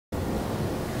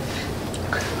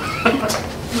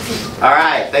All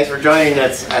right, thanks for joining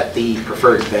us at the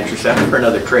Preferred Adventure Center for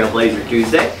another Trailblazer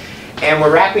Tuesday. And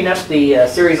we're wrapping up the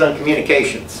series on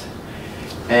communications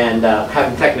and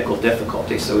having technical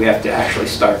difficulties, so we have to actually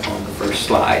start on the first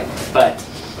slide. But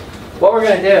what we're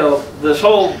going to do, this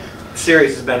whole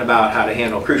series has been about how to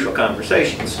handle crucial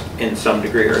conversations in some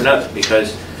degree or another,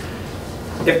 because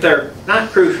if they're not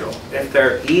crucial, if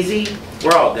they're easy,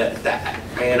 we're all good at that.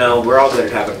 You know, we're all good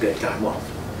at having a good time. Well,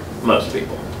 most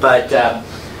people. But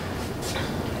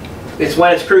it's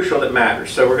when it's crucial that matters.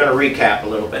 So we're going to recap a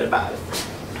little bit about it.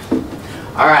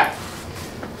 All right.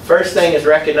 First thing is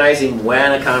recognizing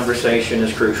when a conversation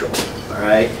is crucial. All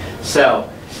right. So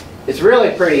it's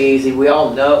really pretty easy. We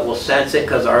all know it. We'll sense it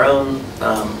because our own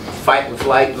fight and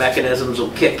flight mechanisms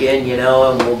will kick in, you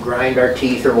know, and we'll grind our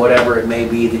teeth or whatever it may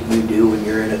be that you do when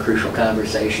you're in a crucial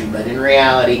conversation. But in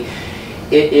reality,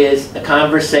 it is a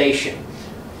conversation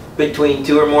between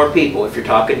two or more people. If you're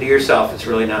talking to yourself, it's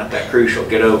really not that crucial.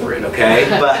 Get over it, okay?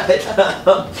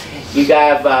 But you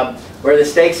have where the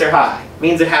stakes are high.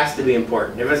 Means it has to be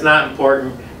important. If it's not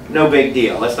important, no big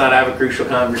deal. Let's not have a crucial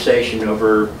conversation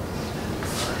over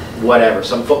whatever,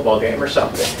 some football game or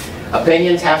something.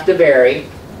 Opinions have to vary,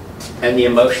 and the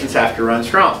emotions have to run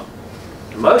strong.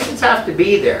 Emotions have to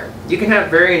be there. You can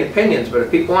have varying opinions, but if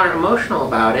people aren't emotional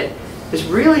about it, it's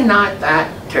really not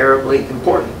that terribly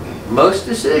important. Most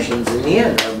decisions in the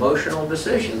end are emotional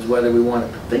decisions, whether we want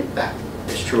to think that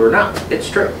is true or not. It's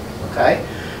true, okay?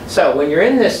 So when you're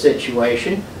in this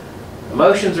situation,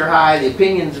 emotions are high, the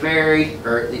opinions vary,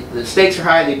 or the stakes are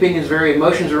high, the opinions vary,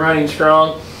 emotions are running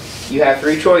strong. You have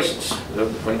three choices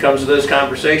when it comes to those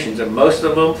conversations, and most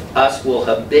of them, us will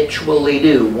habitually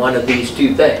do one of these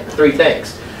three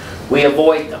things. We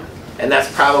avoid them, and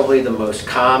that's probably the most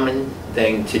common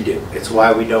thing to do. It's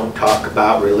why we don't talk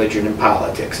about religion and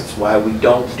politics. It's why we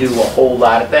don't do a whole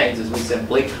lot of things, is we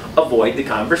simply avoid the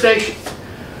conversation.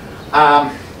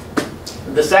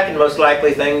 The second most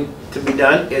likely thing to be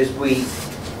done is we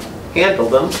handle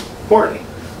them poorly.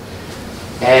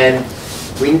 And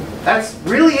that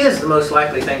really is the most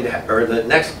likely thing to or the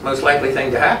next most likely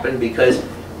thing to happen, because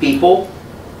people,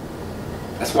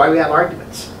 that's why we have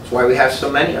arguments. That's why we have so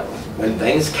many of them. When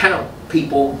things count,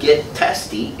 people get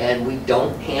testy and we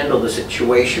don't handle the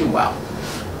situation well.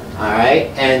 Alright,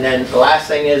 and then the last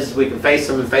thing is we can face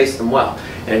them and face them well.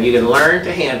 And if you can learn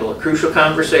to handle a crucial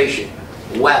conversation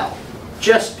well,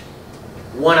 just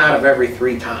 1 out of every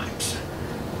 3 times,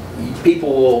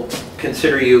 people will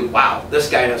consider you, wow, this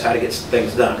guy knows how to get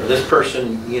things done, or this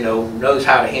person, you know, knows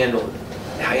how to handle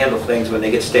things when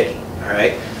they get sticky.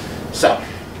 Alright, so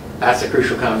that's a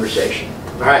crucial conversation.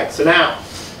 Alright, so now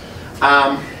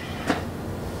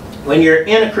when you're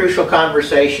in a crucial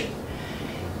conversation,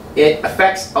 it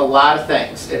affects a lot of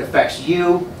things. It affects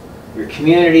you, your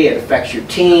community, it affects your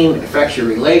team, it affects your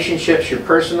relationships, your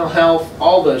personal health,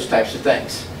 all those types of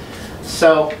things.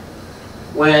 So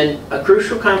when a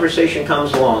crucial conversation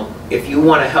comes along, if you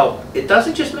want to help, it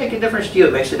doesn't just make a difference to you,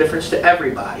 it makes a difference to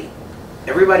everybody.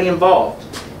 Everybody involved.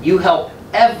 You help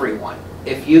everyone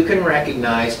if you can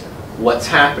recognize what's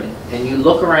happening. And you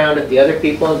look around at the other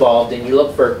people involved and you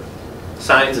look for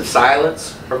signs of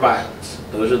silence or violence.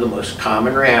 Those are the most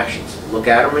common reactions. Look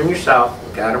at them in yourself,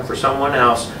 look at them for someone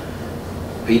else.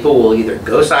 People will either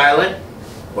go silent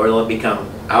or they'll become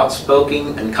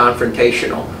outspoken and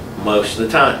confrontational most of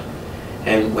the time.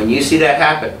 And when you see that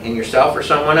happen in yourself or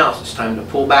someone else, it's time to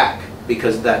pull back,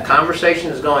 because that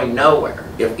conversation is going nowhere.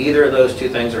 If either of those two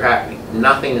things are happening,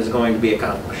 nothing is going to be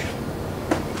accomplished.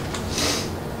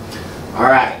 All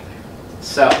right,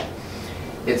 so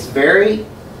it's very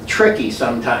tricky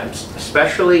sometimes,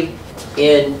 especially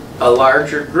in a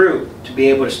larger group, to be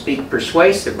able to speak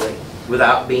persuasively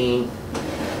without being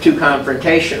too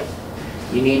confrontational.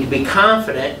 You need to be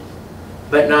confident,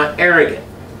 but not arrogant.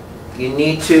 You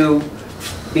need to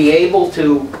be able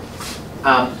to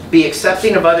be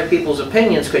accepting of other people's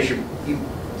opinions, because you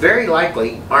very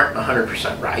likely aren't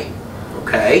 100% right,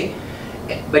 okay?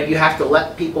 But you have to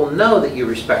let people know that you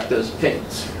respect those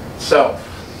opinions. So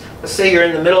let's say you're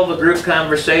in the middle of a group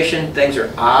conversation, things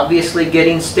are obviously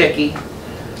getting sticky.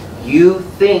 You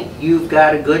think you've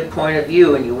got a good point of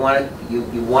view and you want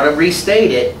to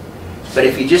restate it, but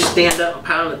if you just stand up and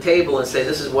pound the table and say,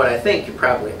 this is what I think, you're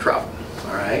probably in trouble.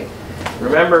 All right?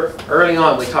 Remember, early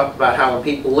on we talked about how when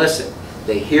people listen,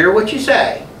 they hear what you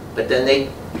say, but then they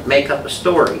make up a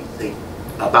story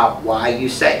about why you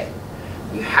say it.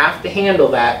 You have to handle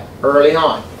that early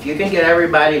on. If you can get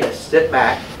everybody to sit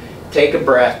back, take a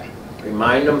breath,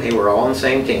 remind them, hey, we're all on the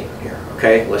same team here,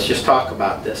 okay? Let's just talk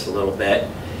about this a little bit.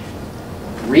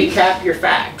 Recap your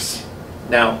facts.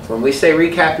 Now, when we say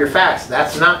recap your facts,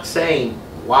 that's not saying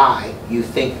why you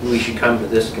think we should come to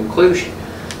this conclusion.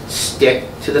 Stick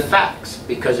to the facts,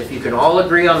 because if you can all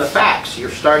agree on the facts, you're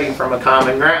starting from a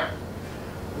common ground.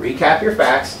 Recap your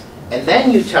facts, and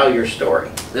then you tell your story.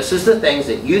 This is the things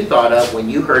that you thought of when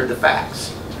you heard the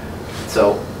facts.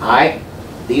 So,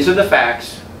 these are the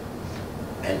facts,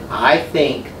 and I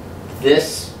think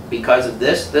this, because of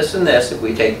this, this, and this, if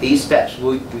we take these steps,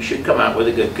 we should come out with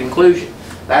a good conclusion.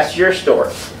 That's your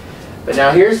story. But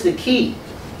now here's the key.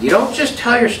 You don't just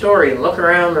tell your story and look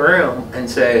around the room and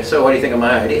say, so what do you think of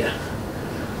my idea?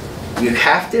 You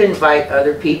have to invite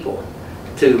other people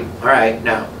to, all right,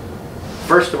 now,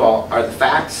 first of all, are the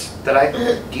facts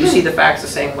do you see the facts the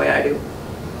same way I do?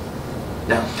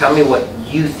 Now, tell me what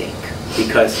you think,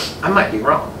 because I might be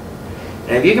wrong.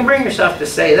 And if you can bring yourself to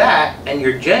say that, and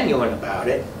you're genuine about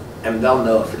it, and they'll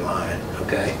know if you're lying,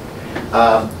 okay?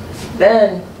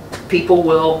 Then people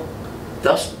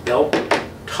they'll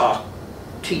talk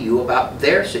to you about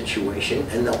their situation,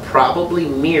 and they'll probably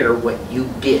mirror what you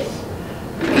did.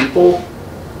 People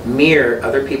mirror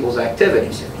other people's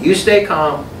activities. If you stay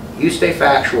calm, you stay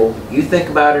factual, you think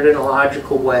about it in a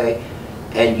logical way,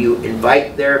 and you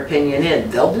invite their opinion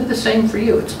in, they'll do the same for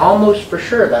you. It's almost for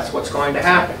sure that's what's going to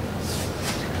happen.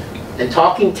 And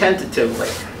talking tentatively,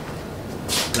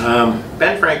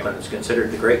 Ben Franklin is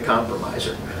considered the great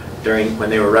compromiser when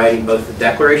they were writing both the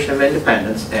Declaration of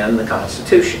Independence and the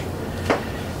Constitution.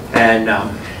 And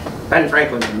Ben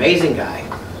Franklin's an amazing guy.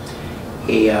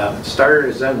 He started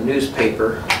his own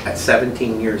newspaper at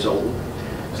 17 years old.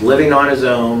 He was living on his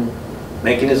own,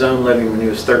 making his own living when he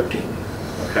was 13.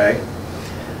 Okay?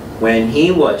 When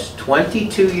he was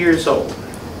 22 years old,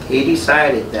 he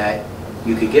decided that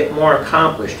you could get more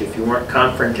accomplished if you weren't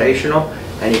confrontational,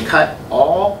 and he cut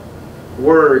all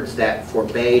words that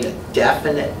forbade a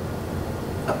definite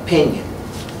opinion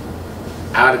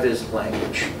out of his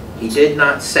language. He did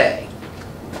not say,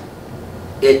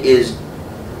 it is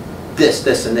this,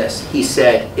 this, and this. He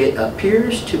said, it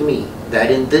appears to me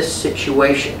that in this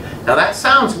situation. Now that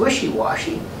sounds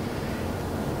wishy-washy,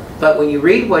 but when you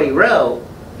read what he wrote,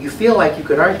 you feel like you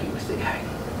could argue with the guy.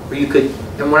 Or you could,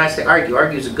 and when I say argue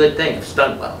is a good thing if it's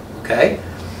done well, okay?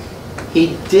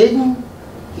 He didn't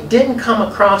come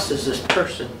across as this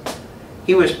person.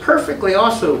 He was perfectly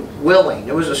also willing,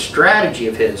 it was a strategy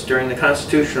of his during the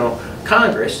Constitutional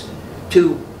Congress,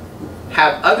 to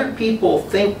have other people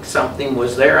think something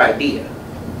was their idea.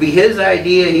 Be his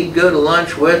idea, he'd go to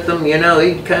lunch with them, you know,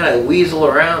 he'd kind of weasel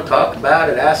around, talk about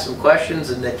it, ask some questions,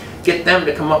 and then get them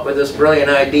to come up with this brilliant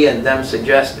idea and them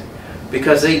suggest it.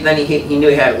 Because then he knew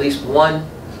he had at least one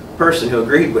person who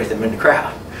agreed with him in the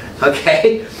crowd.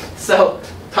 Okay? So,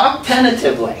 talk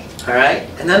tentatively, all right?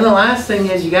 And then the last thing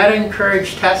is you got to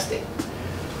encourage testing.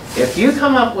 If you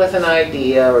come up with an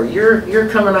idea, or you're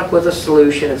coming up with a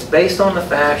solution, it's based on the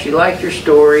facts, you like your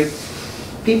story,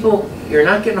 people, you're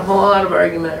not getting a whole lot of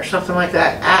argument or something like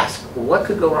that, ask, well, what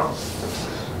could go wrong?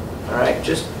 All right,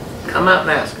 just come out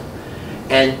and ask them.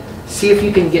 And see if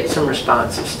you can get some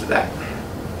responses to that.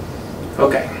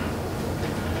 Okay.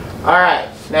 All right,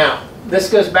 now,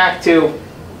 this goes back to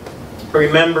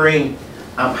remembering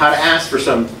how to ask for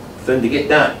something to get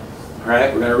done. All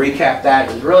right, we're going to recap that.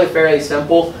 It's really fairly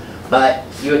simple, but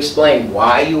you explain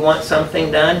why you want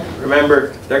something done.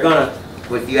 Remember, they're going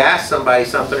to, if you ask somebody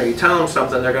something or you tell them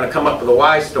something, they're going to come up with a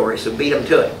why story, so beat them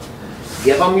to it.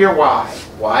 Give them your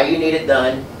why you need it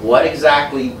done, what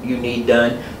exactly you need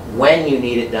done, when you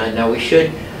need it done. Now, we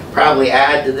should probably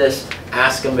add to this,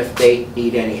 ask them if they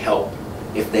need any help,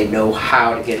 if they know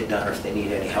how to get it done, or if they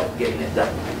need any help getting it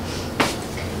done.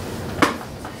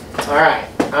 All right.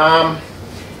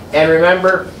 And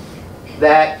remember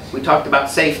that we talked about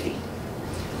safety.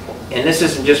 And this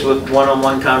isn't just with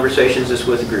one-on-one conversations, this is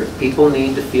with a group. People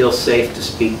need to feel safe to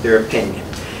speak their opinion.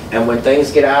 And when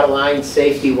things get out of line,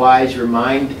 safety-wise,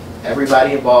 remind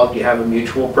everybody involved you have a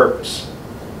mutual purpose.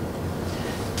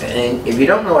 And if you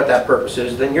don't know what that purpose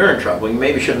is, then you're in trouble. You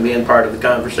maybe shouldn't be in part of the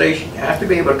conversation. You have to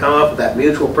be able to come up with that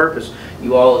mutual purpose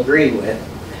you all agree with.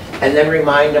 And then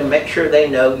remind them, make sure they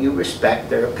know you respect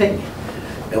their opinion.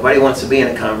 Nobody wants to be in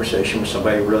a conversation with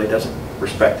somebody who really doesn't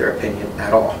respect their opinion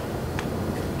at all.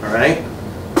 All right?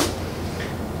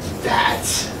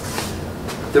 That's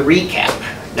the recap.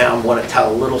 Now I want to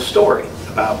tell a little story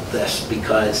about this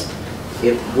because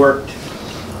it worked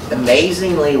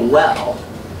amazingly well.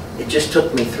 It just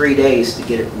took me 3 days to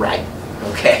get it right.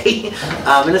 Okay?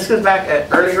 And this goes back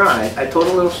earlier on. I told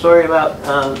a little story about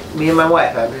me and my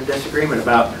wife having a disagreement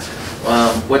about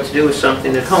what to do with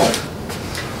something at home.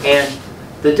 And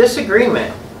the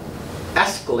disagreement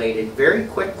escalated very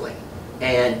quickly.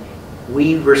 And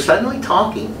we were suddenly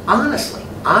talking, honestly,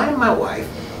 I and my wife,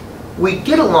 we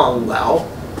get along well.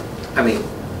 I mean,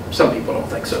 some people don't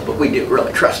think so, but we do,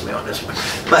 really, trust me on this one.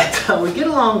 But we get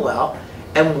along well,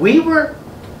 and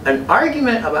an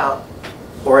argument about,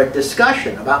 or a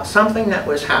discussion about something that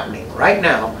was happening right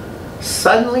now,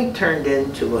 suddenly turned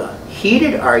into a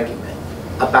heated argument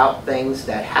about things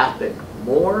that happened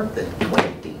more than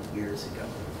 20 years ago.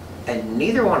 And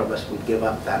neither one of us would give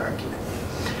up that argument.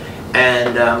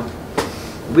 And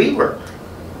we were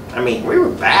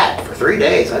bad for 3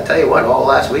 days. I tell you what, all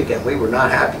last weekend we were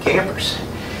not happy campers.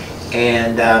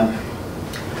 And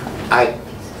I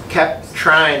kept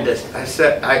trying to, I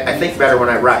said, I think better when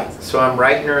I write. So I'm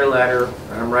writing her a letter,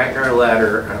 and I'm writing her a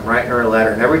letter, and I'm writing her a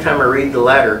letter, and every time I read the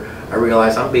letter, I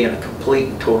realize I'm being a complete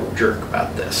and total jerk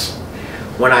about this.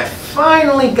 When I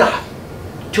finally got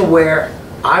to where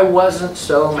I wasn't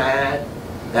so mad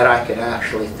that I could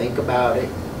actually think about it,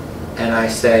 and I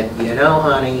said, you know,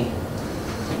 honey,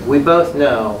 we both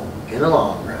know in the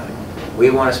long run we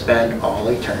want to spend all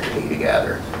eternity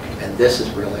together, and this is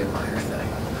really a minor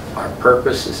thing. Our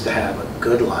purpose is to have a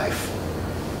good life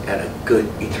and a good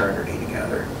eternity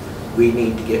together. We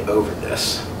need to get over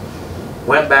this.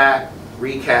 Went back,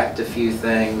 recapped a few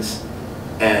things,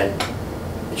 and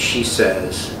she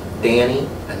says, Danny,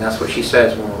 and that's what she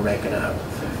says when we're making up,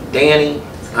 Danny,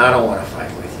 I don't want to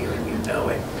fight with you, and you know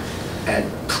it. And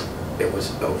it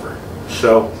was over.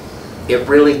 So it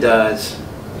really does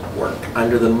work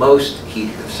under the most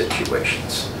heated of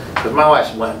situations. Because my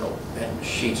wife's Wendell, and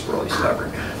she's really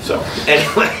stubborn. So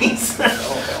anyways,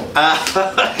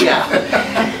 yeah.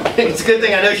 It's a good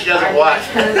thing I know she doesn't watch.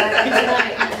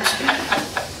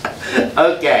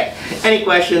 Okay. Any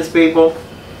questions, people?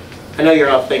 I know you're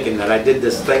all thinking that I did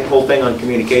this whole thing on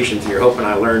communications. You're hoping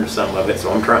I learned some of it,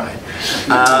 so I'm trying.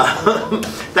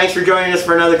 Thanks for joining us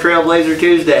for another Trailblazer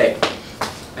Tuesday.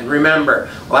 And remember,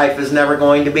 life is never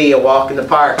going to be a walk in the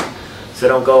park. So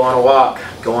don't go on a walk,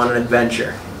 go on an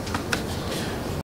adventure.